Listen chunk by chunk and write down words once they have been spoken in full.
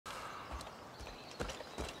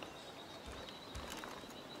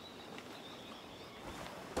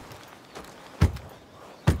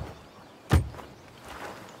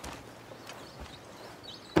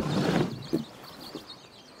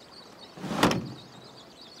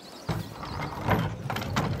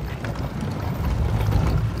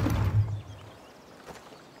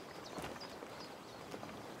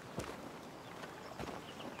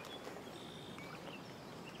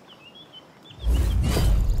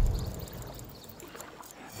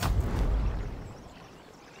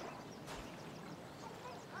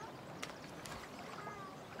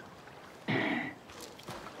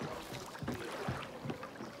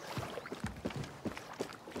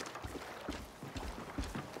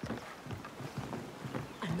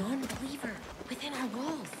non-believer within our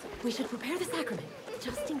walls. We should prepare the sacrament,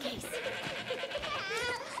 just in case.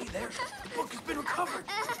 See there? The book has been recovered.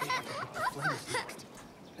 They have the book of flames next.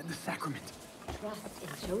 And the sacrament. Trust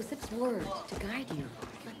in Joseph's word to guide you.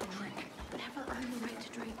 Let them drink. Never earn the right to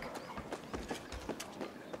drink.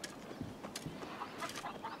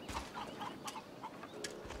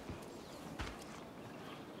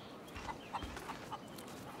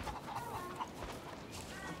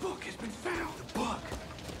 The book has been found. The book.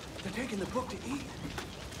 They're taking the book to eat.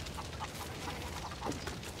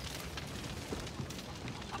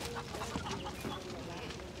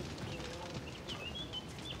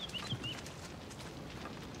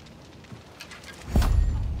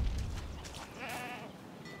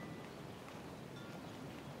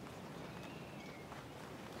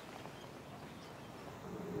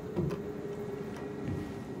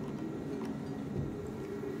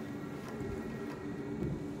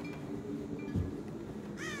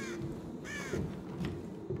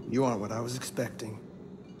 You aren't what I was expecting.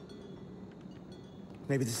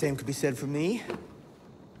 Maybe the same could be said for me.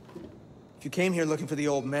 If you came here looking for the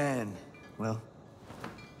old man, well...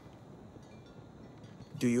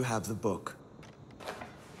 do you have the book?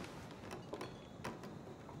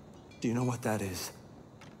 Do you know what that is?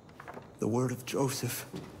 The word of Joseph.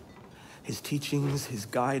 His teachings, his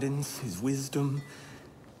guidance, his wisdom,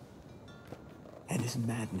 and his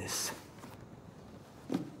madness.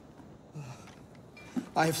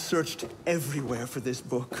 I have searched everywhere for this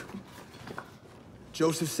book.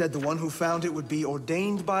 Joseph said the one who found it would be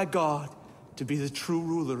ordained by God to be the true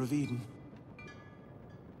ruler of Eden.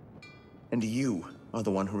 And you are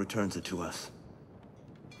the one who returns it to us.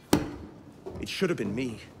 It should have been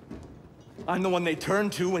me. I'm the one they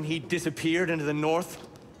turned to when he disappeared into the north.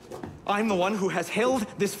 I'm the one who has held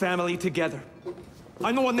this family together.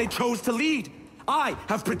 I'm the one they chose to lead. I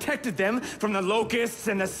have protected them from the locusts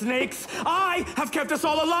and the snakes. I have kept us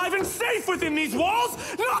all alive and safe within these walls,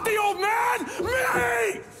 not the old man!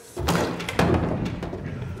 Me!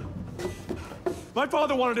 My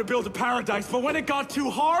father wanted to build a paradise, but when it got too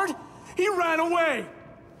hard, he ran away.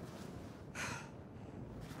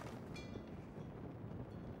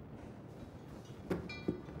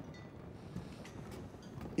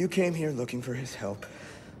 You came here looking for his help,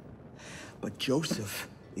 but Joseph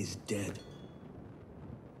is dead.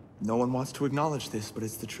 No one wants to acknowledge this, but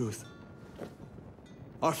it's the truth.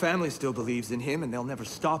 Our family still believes in him, and they'll never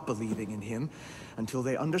stop believing in him until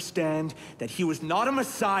they understand that he was not a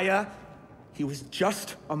Messiah, he was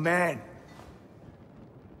just a man.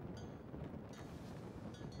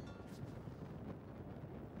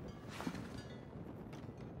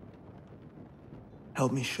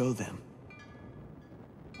 Help me show them.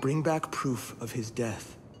 Bring back proof of his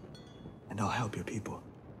death, and I'll help your people.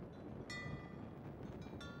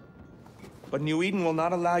 But New Eden will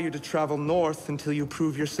not allow you to travel north until you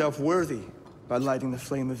prove yourself worthy by lighting the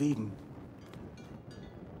flame of Eden.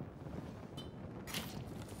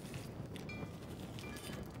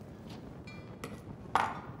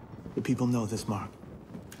 The people know this mark.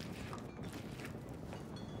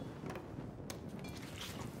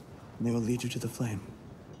 And they will lead you to the flame.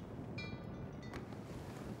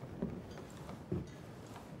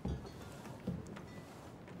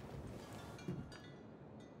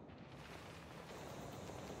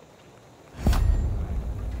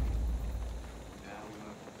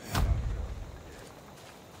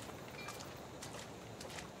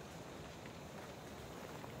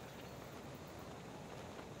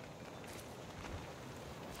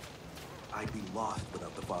 I'd be lost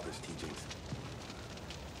without the Father's teachings.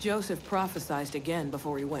 Joseph prophesied again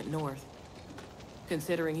before he went north.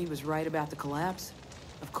 Considering he was right about the collapse,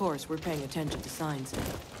 of course we're paying attention to signs.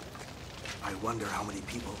 I wonder how many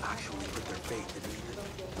people actually put their faith in Eden.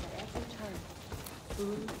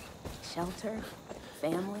 Food, shelter,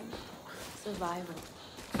 family, survival.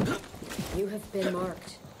 You have been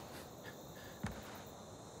marked.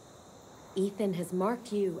 Ethan has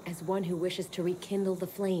marked you as one who wishes to rekindle the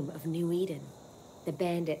flame of New Eden. The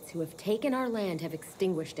bandits who have taken our land have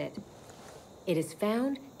extinguished it. It is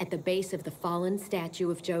found at the base of the fallen statue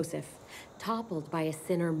of Joseph, toppled by a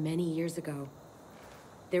sinner many years ago.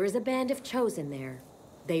 There is a band of chosen there.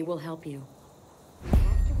 They will help you. We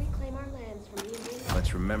have to reclaim our lands from the invaders.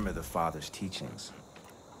 Let's remember the Father's teachings.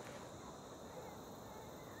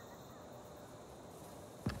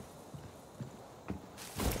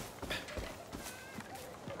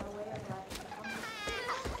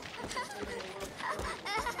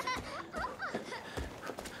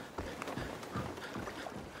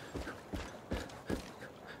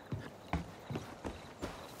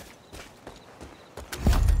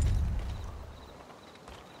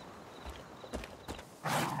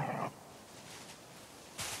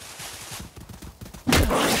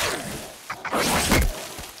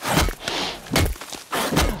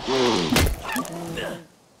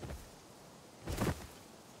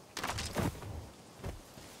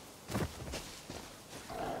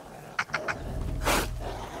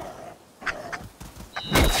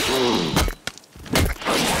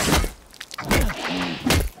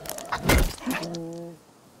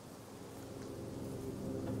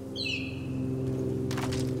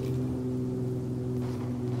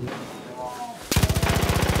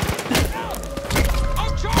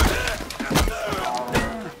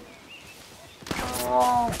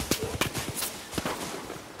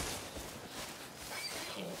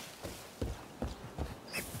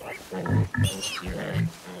 Scab!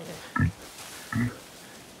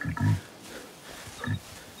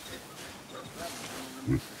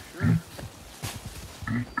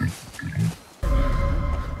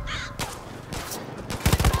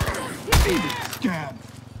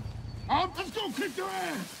 Let's go kick their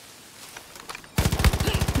ass!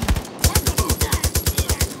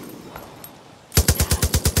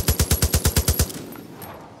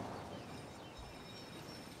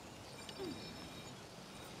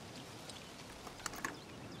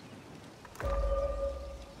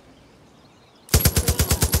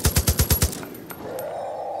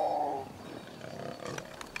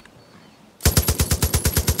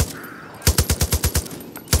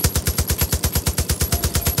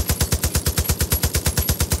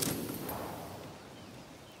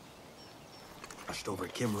 Over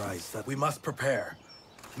Kimrais that we must prepare.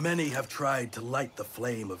 Many have tried to light the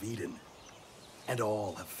flame of Eden, and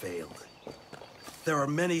all have failed. There are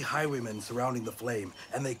many highwaymen surrounding the flame,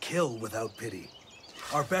 and they kill without pity.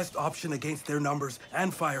 Our best option against their numbers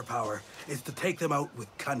and firepower is to take them out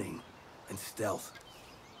with cunning and stealth.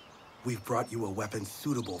 We've brought you a weapon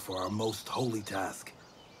suitable for our most holy task.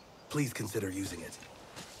 Please consider using it.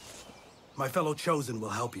 My fellow Chosen will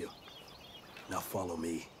help you. Now follow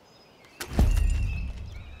me.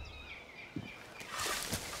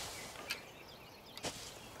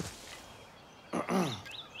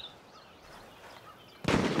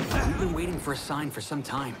 We've been waiting for a sign for some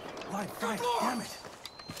time. Right, damn it!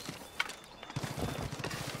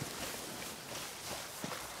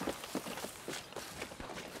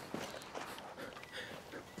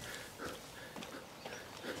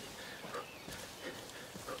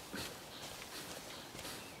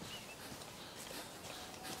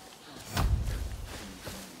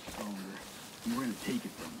 We're gonna take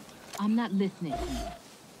it from them. I'm not listening to you.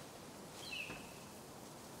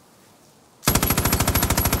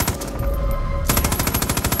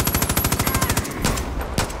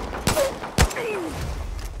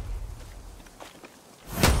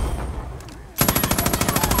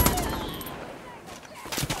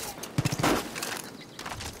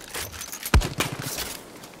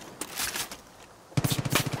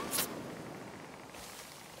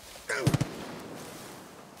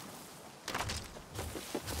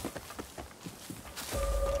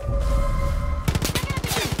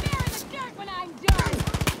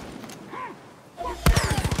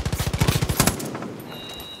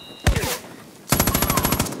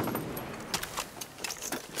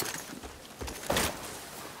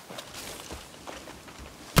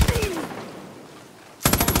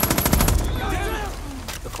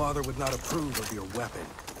 Father would not approve of your weapon.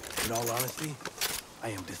 In all honesty, I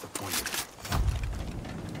am disappointed.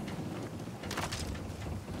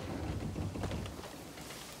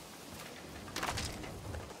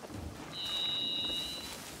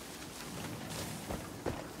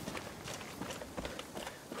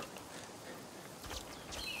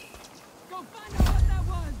 Go find out what that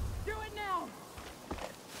was! Do it now!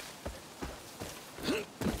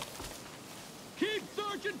 Keep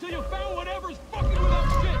searching till you found whatever's fucking with that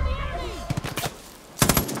shit!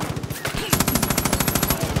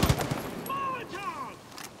 Molotov!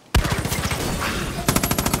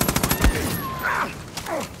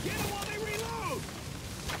 Get them while they reload!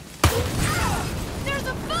 There's a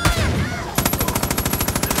fire!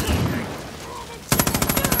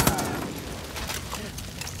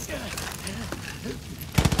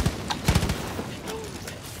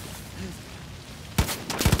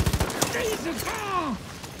 Jesus! Oh!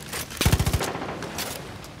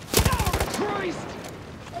 Oh, Christ!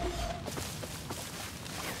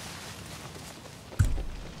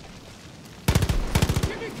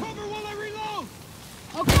 Give me cover while I reload!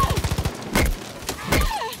 Okay!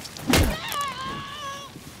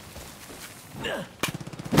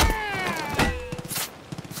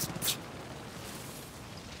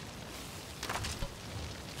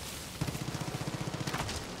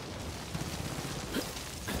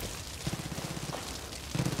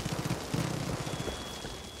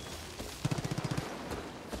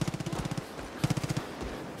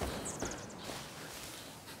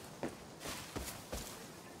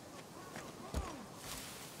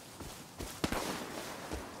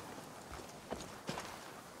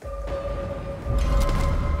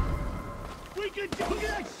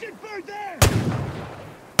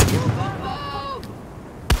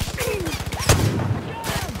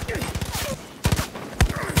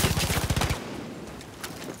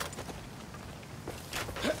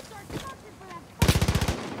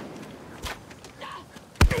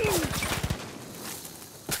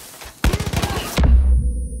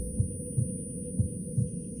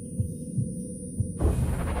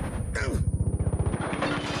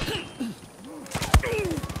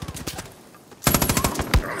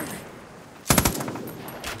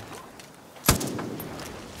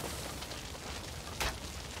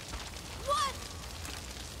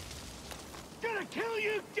 kill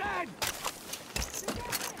you dead!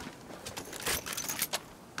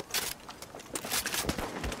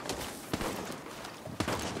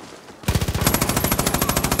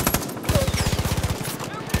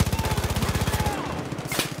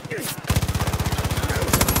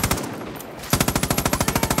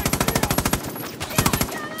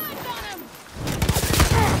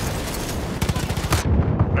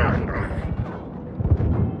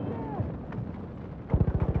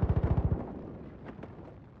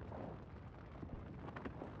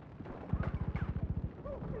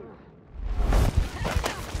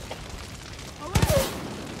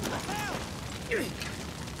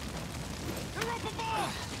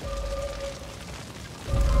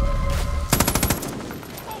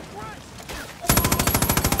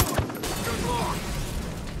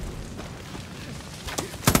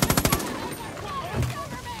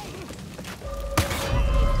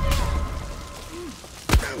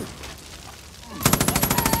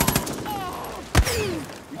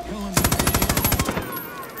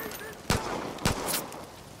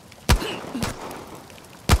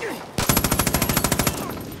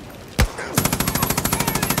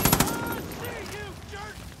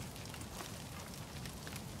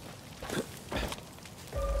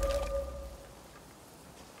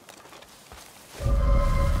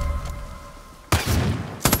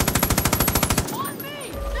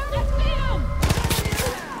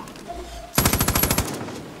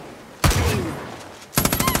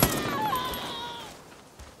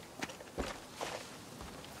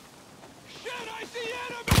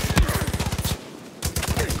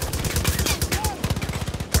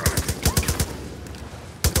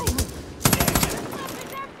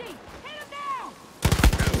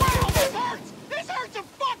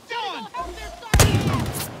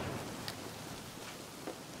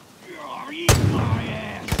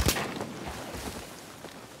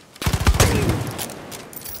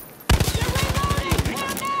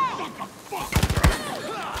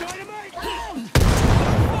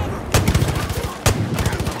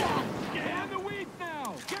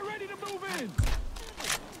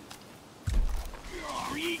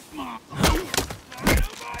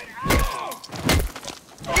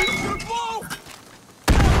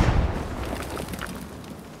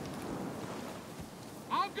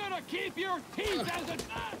 Keep your teeth as a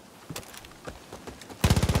nut!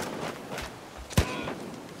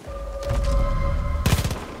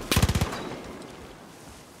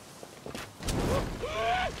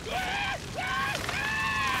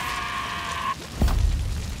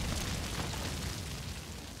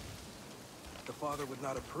 The father would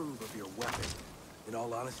not approve of your weapon. In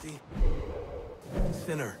all honesty,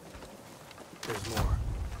 Sinner, there's more.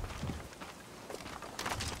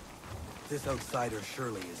 This outsider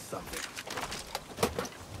surely is something.